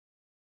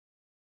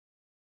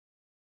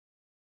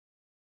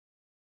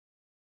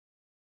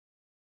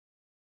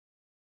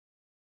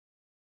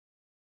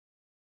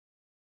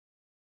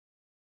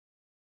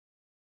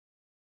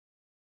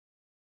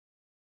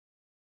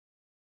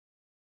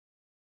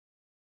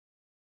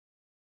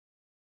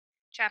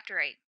Chapter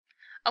 8.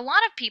 A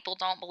lot of people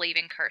don't believe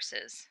in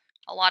curses.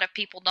 A lot of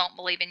people don't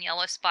believe in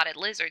yellow-spotted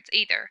lizards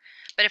either,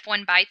 but if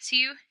one bites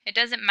you, it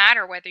doesn't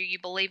matter whether you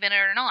believe in it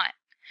or not.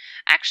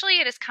 Actually,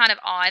 it is kind of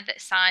odd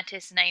that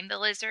scientists name the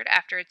lizard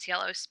after its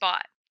yellow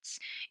spots.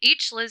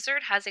 Each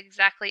lizard has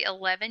exactly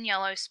 11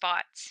 yellow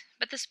spots,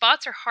 but the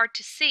spots are hard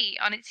to see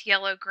on its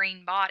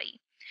yellow-green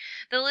body.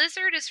 The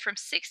lizard is from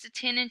 6 to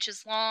 10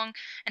 inches long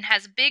and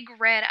has big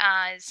red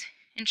eyes.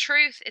 In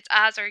truth, its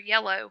eyes are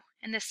yellow,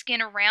 and the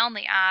skin around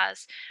the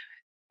eyes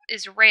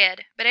is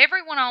red, but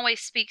everyone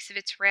always speaks of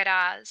its red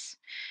eyes.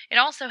 It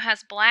also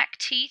has black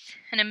teeth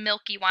and a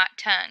milky white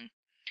tongue.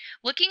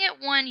 Looking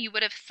at one, you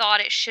would have thought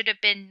it should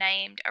have been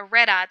named a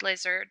red-eyed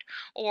lizard,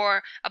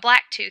 or a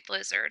black-toothed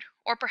lizard,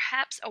 or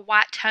perhaps a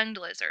white-tongued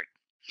lizard.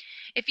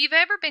 If you've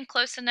ever been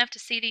close enough to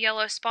see the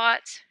yellow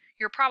spots,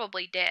 you're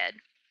probably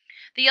dead.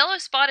 The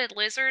yellow-spotted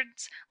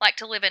lizards like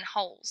to live in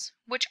holes,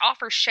 which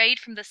offer shade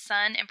from the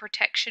sun and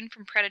protection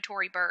from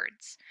predatory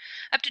birds.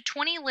 Up to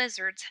 20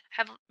 lizards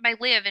may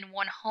live in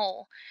one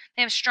hole.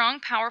 They have strong,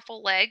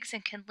 powerful legs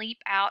and can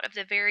leap out of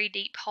the very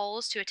deep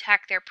holes to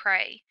attack their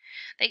prey.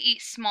 They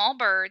eat small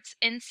birds,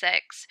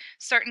 insects,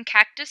 certain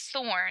cactus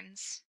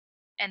thorns,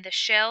 and the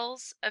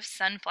shells of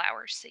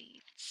sunflower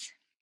seeds.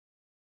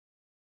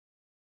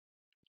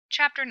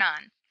 Chapter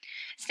 9.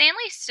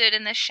 Stanley stood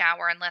in the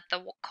shower and let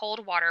the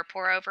cold water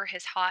pour over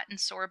his hot and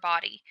sore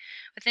body.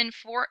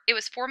 It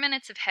was 4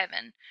 minutes of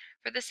heaven.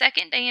 For the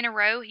second day in a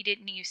row, he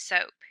didn't use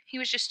soap. He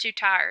was just too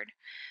tired.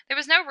 There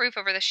was no roof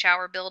over the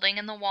shower building,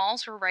 and the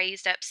walls were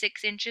raised up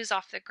 6 inches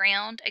off the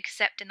ground,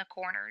 except in the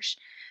corners.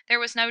 There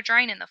was no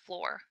drain in the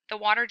floor. The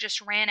water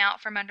just ran out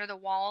from under the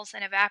walls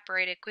and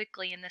evaporated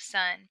quickly in the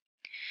sun.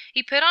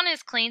 He put on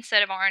his clean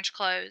set of orange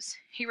clothes.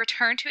 He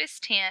returned to his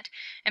tent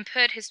and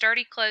put his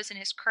dirty clothes in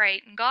his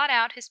crate and got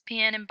out his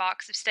pen and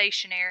box of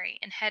stationery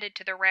and headed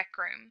to the rec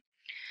room.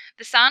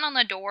 The sign on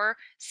the door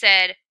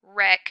said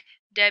Rec,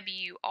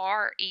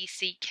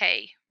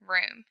 W-R-E-C-K,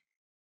 room.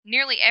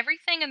 Nearly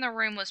everything in the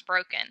room was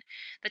broken.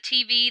 The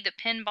TV, the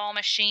pinball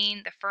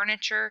machine, the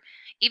furniture,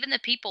 even the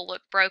people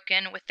looked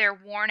broken, with their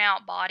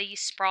worn-out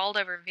bodies sprawled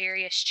over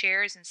various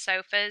chairs and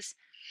sofas.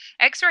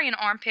 X-Ray and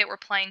Armpit were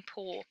playing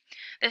pool.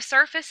 The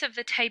surface of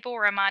the table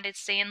reminded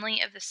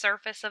Stanley of the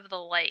surface of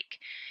the lake.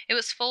 It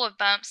was full of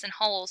bumps and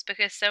holes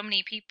because so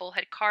many people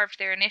had carved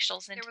their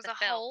initials into the felt.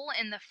 There was a hole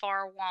in the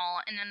far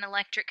wall, and an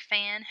electric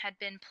fan had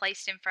been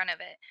placed in front of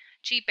it.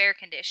 Cheap air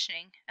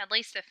conditioning. At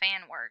least the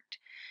fan worked.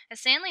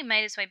 As Stanley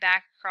made his way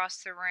back across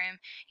the room,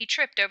 he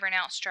tripped over an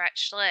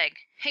outstretched leg.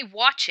 "Hey,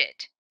 watch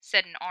it!"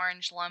 said an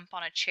orange lump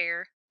on a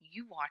chair.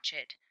 "You watch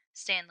it,"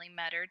 Stanley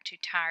muttered, too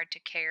tired to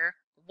care.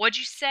 "What'd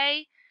you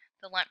say?"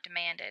 the lump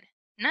demanded.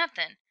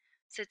 "Nothing,"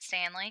 said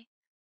Stanley.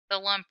 The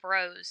lump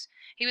rose.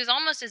 He was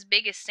almost as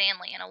big as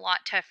Stanley and a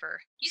lot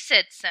tougher. "You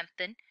said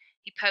something."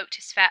 He poked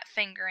his fat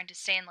finger into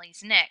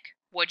Stanley's neck.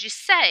 "What'd you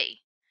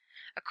say?"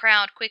 A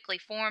crowd quickly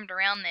formed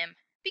around them.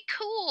 "Be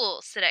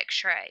cool," said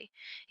X-Ray.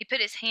 He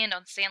put his hand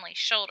on Stanley's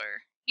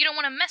shoulder. "You don't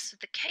want to mess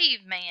with the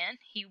caveman,"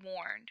 he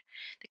warned.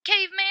 "The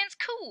caveman's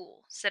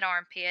cool," said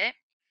Armpit.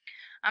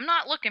 "I'm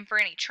not looking for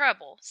any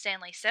trouble,"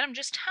 Stanley said. "I'm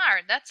just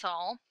tired, that's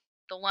all."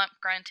 The lump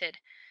grunted.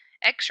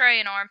 X-Ray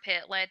and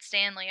Armpit led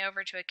Stanley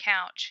over to a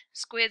couch.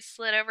 Squid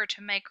slid over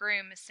to make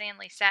room as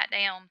Stanley sat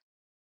down.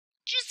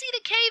 "Did you see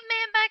the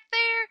caveman back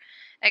there?"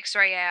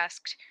 X-Ray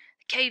asked.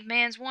 "The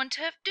caveman's one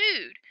tough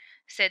dude,"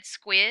 said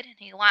Squid, and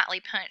he lightly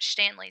punched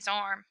Stanley's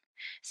arm.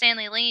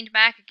 Stanley leaned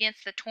back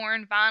against the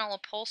torn vinyl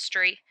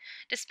upholstery.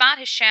 Despite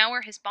his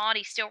shower, his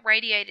body still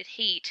radiated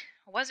heat.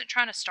 "I wasn't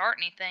trying to start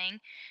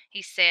anything,"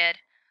 he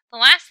said. The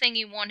last thing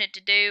he wanted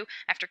to do,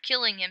 after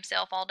killing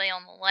himself all day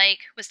on the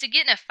lake, was to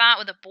get in a fight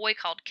with a boy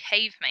called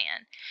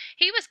Caveman.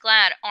 He was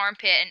glad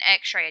Armpit and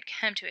X-Ray had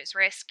come to his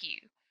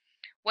rescue.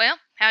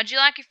 "Well, how'd you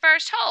like your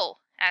first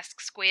hole?"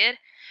 asked Squid.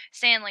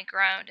 Stanley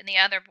groaned, and the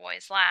other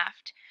boys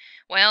laughed.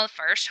 "Well, the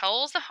first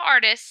hole's the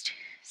hardest,"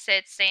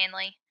 said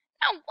Stanley.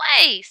 "No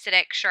way," said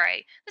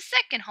X-Ray. "The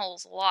second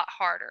hole's a lot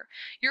harder.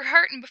 You're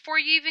hurting before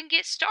you even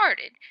get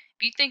started.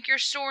 If you think you're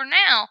sore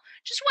now,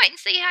 just wait and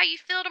see how you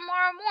feel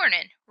tomorrow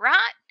morning,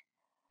 right?"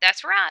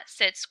 "That's right,"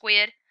 said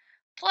Squid.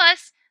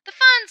 "Plus, the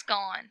fun's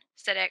gone,"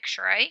 said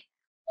X-Ray.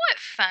 "What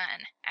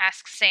fun?"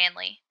 asked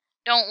Stanley.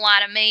 "Don't lie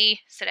to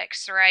me," said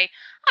X-Ray.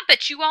 "I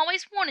bet you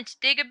always wanted to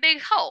dig a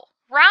big hole,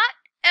 right?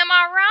 Am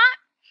I right?"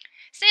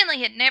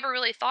 Stanley had never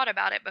really thought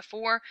about it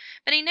before,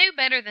 but he knew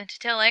better than to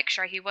tell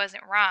X-Ray he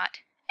wasn't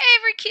right.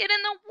 "Every kid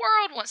in the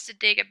world wants to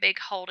dig a big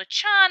hole to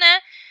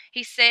China,"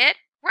 he said.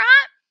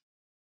 "Right?"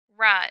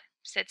 "Right,"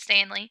 said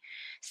Stanley.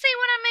 "See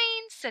what I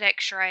mean?" said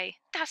X-Ray.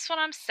 "That's what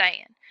I'm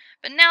saying.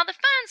 But now the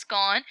fun's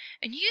gone,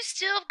 and you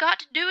still have got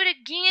to do it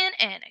again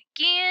and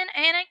again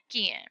and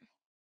again."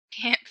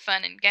 "Camp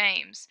fun and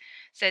games,"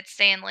 said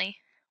Stanley.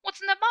 "What's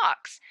in the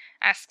box?"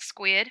 asked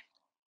Squid.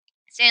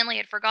 Stanley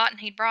had forgotten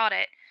he'd brought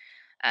it.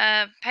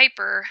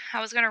 Paper. I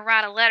was going to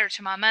write a letter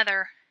to my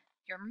mother."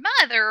 "Your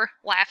mother?"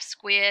 laughed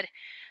Squid.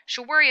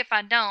 "She'll worry if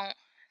I don't."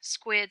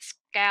 Squid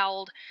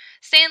scowled.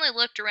 Stanley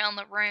looked around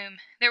the room.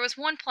 There was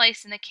one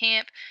place in the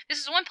camp. This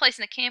was one place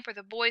in the camp where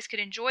the boys could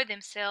enjoy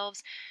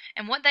themselves,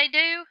 and what they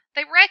do?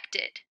 They wrecked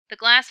it. The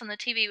glass on the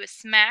TV was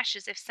smashed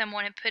as if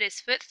someone had put his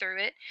foot through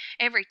it.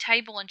 Every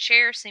table and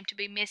chair seemed to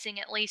be missing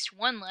at least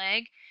one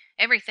leg.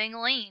 Everything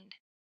leaned.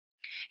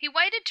 He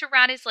waited to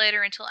write his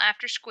letter until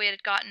after Squid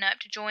had gotten up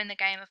to join the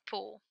game of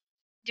pool.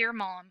 Dear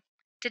Mom,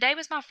 today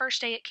was my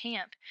first day at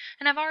camp,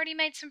 and I've already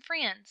made some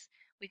friends.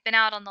 We've been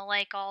out on the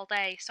lake all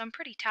day, so I'm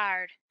pretty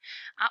tired.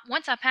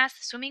 Once I pass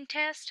the swimming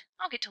test,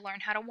 I'll get to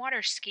learn how to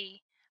water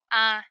ski.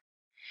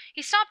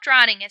 He stopped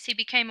writing as he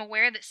became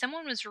aware that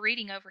someone was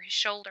reading over his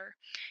shoulder.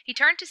 He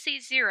turned to see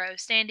Zero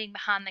standing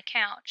behind the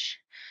couch.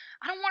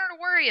 I don't want her to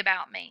worry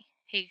about me,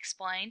 he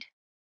explained.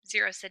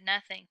 Zero said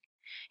nothing.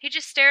 He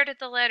just stared at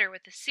the letter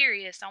with a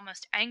serious,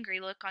 almost angry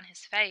look on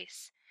his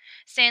face.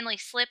 Stanley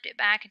slipped it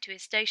back into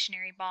his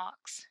stationery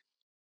box.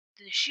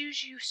 Do the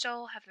shoes you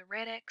stole have the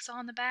red X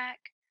on the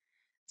back?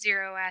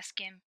 Zero asked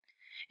him.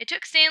 It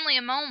took Stanley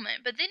a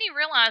moment, but then he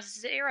realized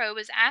Zero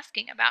was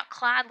asking about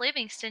Clyde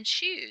Livingston's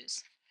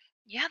shoes.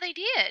 Yeah, they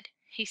did,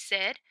 he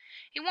said.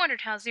 He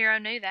wondered how Zero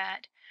knew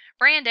that.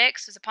 Brand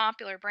X was a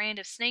popular brand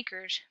of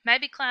sneakers.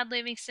 Maybe Clyde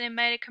Livingston had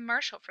made a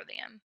commercial for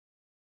them.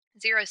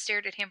 Zero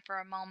stared at him for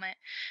a moment,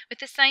 with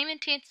the same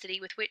intensity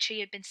with which he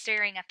had been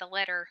staring at the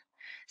letter.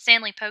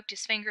 Stanley poked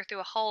his finger through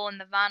a hole in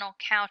the vinyl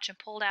couch and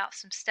pulled out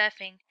some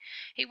stuffing.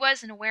 He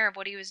wasn't aware of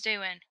what he was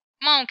doing.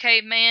 "Come on,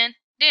 caveman.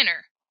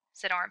 Dinner,"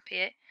 said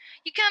Armpit.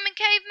 "You coming,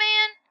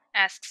 caveman?"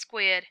 asked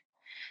Squid.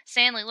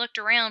 Stanley looked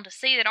around to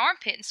see that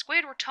Armpit and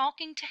Squid were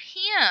talking to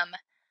him.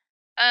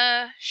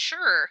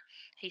 Sure,"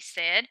 he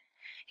said.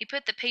 He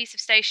put the piece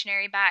of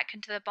stationery back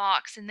into the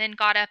box and then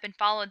got up and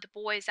followed the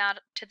boys out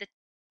to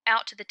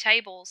the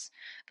tables.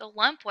 The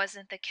lump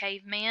wasn't the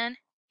caveman.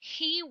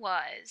 He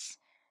was.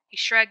 He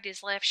shrugged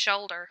his left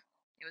shoulder.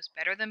 It was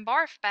better than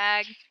Barf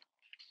Bag.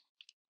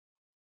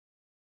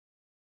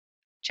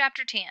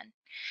 Chapter 10.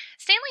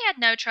 Stanley had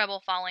no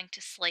trouble falling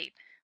to sleep,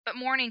 but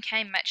morning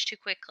came much too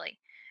quickly.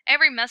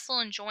 Every muscle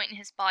and joint in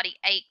his body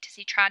ached as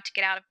he tried to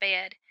get out of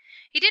bed.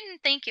 He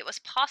didn't think it was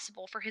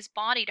possible for his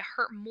body to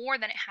hurt more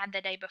than it had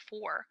the day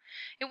before.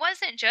 It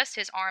wasn't just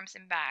his arms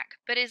and back,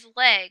 but his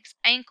legs,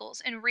 ankles,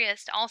 and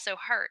wrists also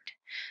hurt.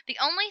 The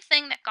only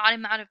thing that got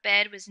him out of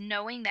bed was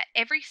knowing that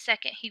every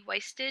second he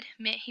wasted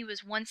meant he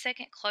was 1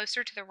 second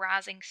closer to the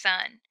rising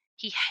sun.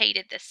 He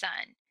hated the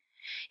sun.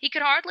 He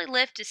could hardly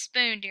lift his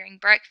spoon during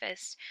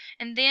breakfast,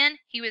 and then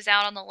he was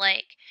out on the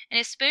lake, and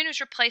his spoon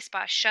was replaced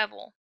by a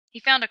shovel. He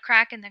found a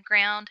crack in the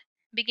ground,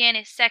 and began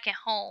his second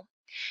hole.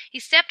 He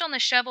stepped on the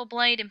shovel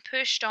blade and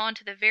pushed on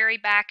to the very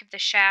back of the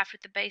shaft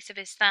with the base of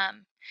his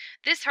thumb.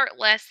 This hurt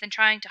less than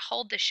trying to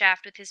hold the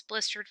shaft with his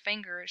blistered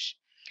fingers.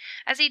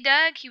 As he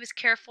dug, he was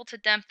careful to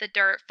dump the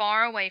dirt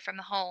far away from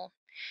the hole.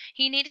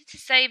 He needed to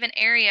save an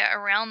area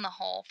around the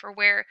hole for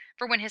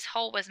when his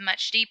hole was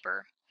much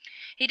deeper.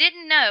 He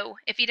didn't know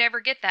if he'd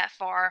ever get that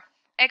far.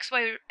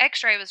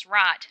 X-ray was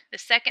right. The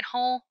second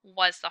hole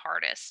was the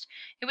hardest.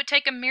 It would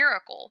take a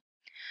miracle.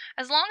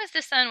 As long as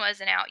the sun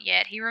wasn't out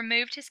yet, he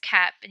removed his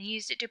cap and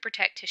used it to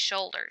protect his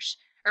shoulders,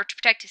 or to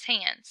protect his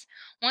hands.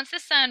 Once the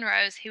sun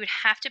rose, he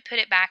would have to put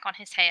it back on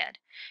his head.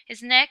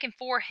 His neck and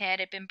forehead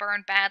had been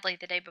burned badly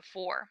the day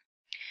before.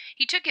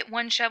 He took it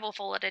one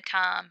shovelful at a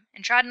time,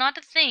 and tried not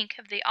to think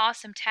of the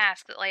awesome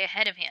task that lay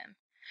ahead of him.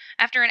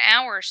 After an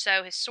hour or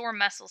so, his sore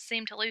muscles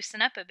seemed to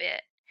loosen up a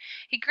bit.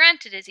 He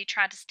grunted as he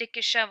tried to stick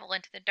his shovel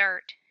into the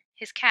dirt.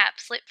 His cap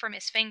slipped from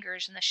his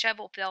fingers and the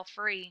shovel fell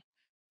free.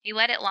 He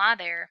let it lie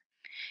there.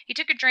 He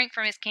took a drink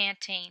from his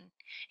canteen.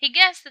 He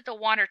guessed that the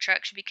water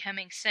truck should be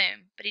coming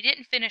soon, but he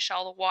didn't finish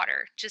all the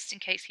water, just in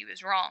case he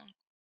was wrong.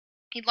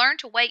 He learned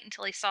to wait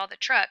until he saw the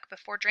truck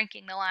before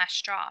drinking the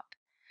last drop.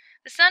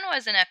 The sun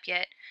wasn't up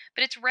yet,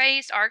 but its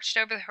rays arched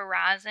over the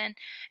horizon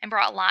and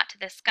brought light to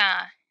the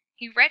sky.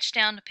 He reached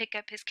down to pick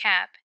up his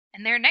cap,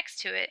 and there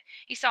next to it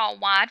he saw a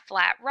wide,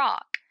 flat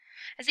rock.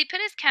 As he put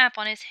his cap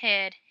on his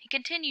head, he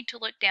continued to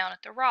look down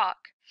at the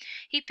rock.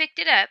 He picked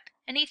it up,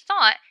 and he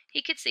thought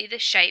he could see the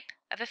shape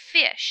of a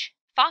fish,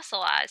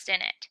 fossilized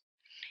in it.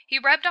 He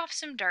rubbed off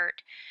some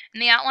dirt,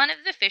 and the outline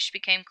of the fish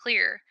became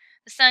clear.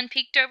 The sun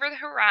peeked over the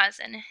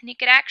horizon, and he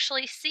could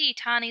actually see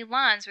tiny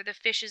lines where the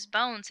fish's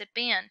bones had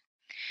been.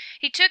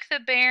 He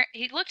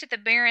looked at the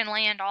barren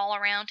land all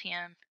around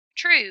him.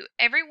 True,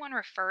 everyone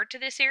referred to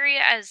this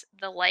area as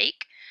the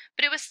lake,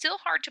 but it was still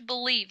hard to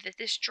believe that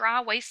this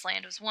dry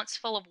wasteland was once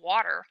full of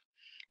water.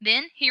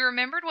 Then he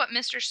remembered what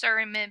Mr. Sir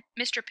and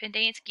Mr.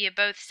 Pendanski had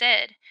both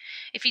said.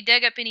 If he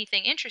dug up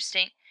anything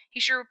interesting, he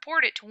should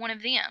report it to one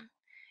of them.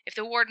 If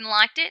the warden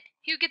liked it,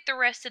 he would get the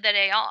rest of the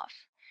day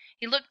off.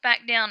 He looked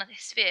back down at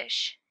his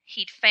fish.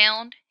 He'd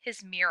found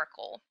his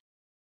miracle.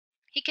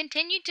 He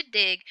continued to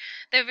dig,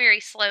 though very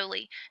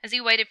slowly, as he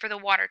waited for the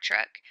water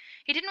truck.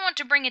 He didn't want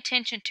to bring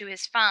attention to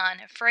his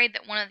find, afraid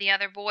that one of the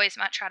other boys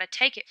might try to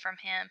take it from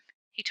him.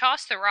 He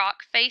tossed the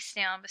rock face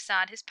down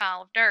beside his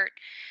pile of dirt,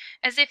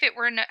 as if it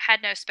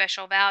had no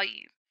special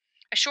value.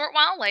 A short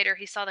while later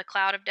he saw the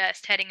cloud of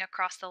dust heading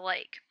across the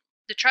lake.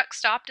 The truck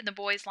stopped and the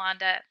boys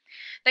lined up.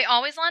 They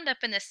always lined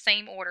up in the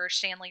same order,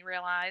 Stanley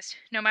realized,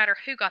 no matter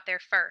who got there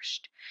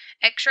first.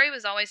 X-ray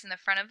was always in the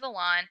front of the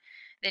line,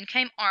 then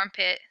came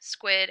Armpit,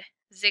 Squid,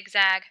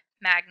 Zigzag,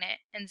 Magnet,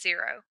 and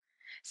Zero.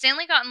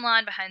 Stanley got in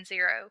line behind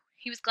Zero.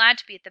 He was glad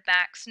to be at the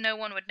back so no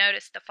one would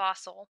notice the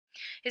fossil.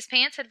 His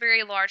pants had a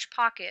very large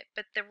pocket,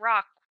 but the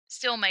rock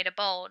still made a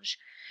bulge.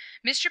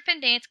 Mr.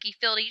 Pendanski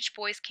filled each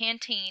boy's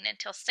canteen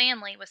until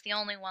Stanley was the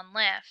only one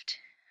left.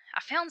 "I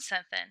found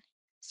something,"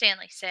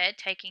 Stanley said,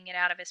 taking it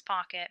out of his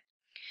pocket.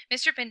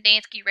 Mr.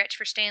 Pendanski reached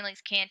for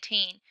Stanley's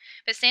canteen,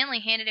 but Stanley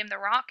handed him the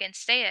rock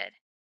instead.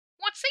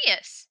 "What's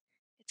this?"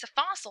 "It's a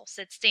fossil,"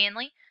 said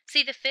Stanley.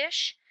 "See the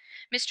fish?"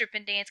 Mr.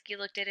 Pendanski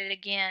looked at it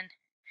again.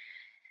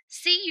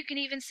 "See, you can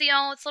even see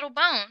all its little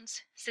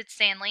bones," said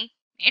Stanley.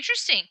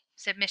 "Interesting,"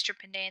 said Mr.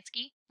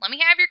 Pendanski. "Let me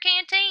have your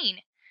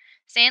canteen."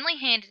 Stanley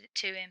handed it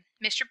to him.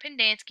 Mr.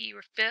 Pendanski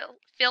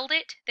filled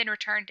it, then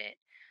returned it.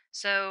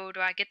 "So,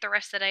 do I get the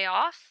rest of the day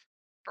off?"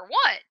 "For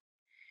what?"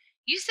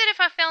 "You said if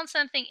I found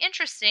something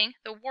interesting,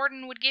 the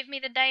warden would give me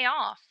the day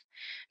off."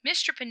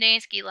 Mr.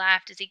 Pendanski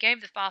laughed as he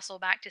gave the fossil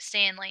back to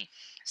Stanley.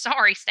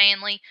 "Sorry,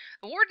 Stanley,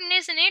 the warden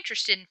isn't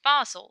interested in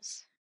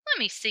fossils." "Let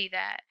me see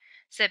that,"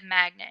 said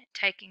Magnet,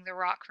 taking the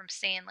rock from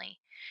Stanley.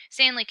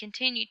 Stanley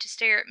continued to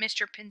stare at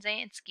Mr.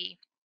 Pendanski.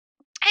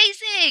 "Hey,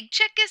 Zig,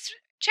 check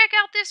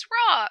out this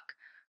rock."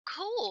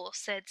 "Cool,"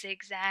 said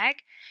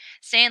Zigzag.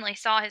 Stanley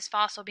saw his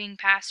fossil being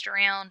passed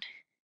around.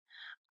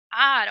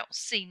 "I don't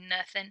see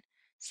nothing,"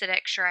 said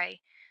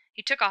X-ray.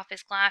 He took off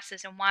his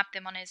glasses and wiped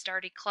them on his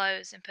dirty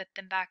clothes and put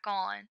them back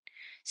on.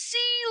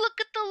 "See, look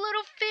at the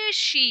little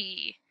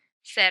fishy,"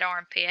 said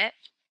Armpit.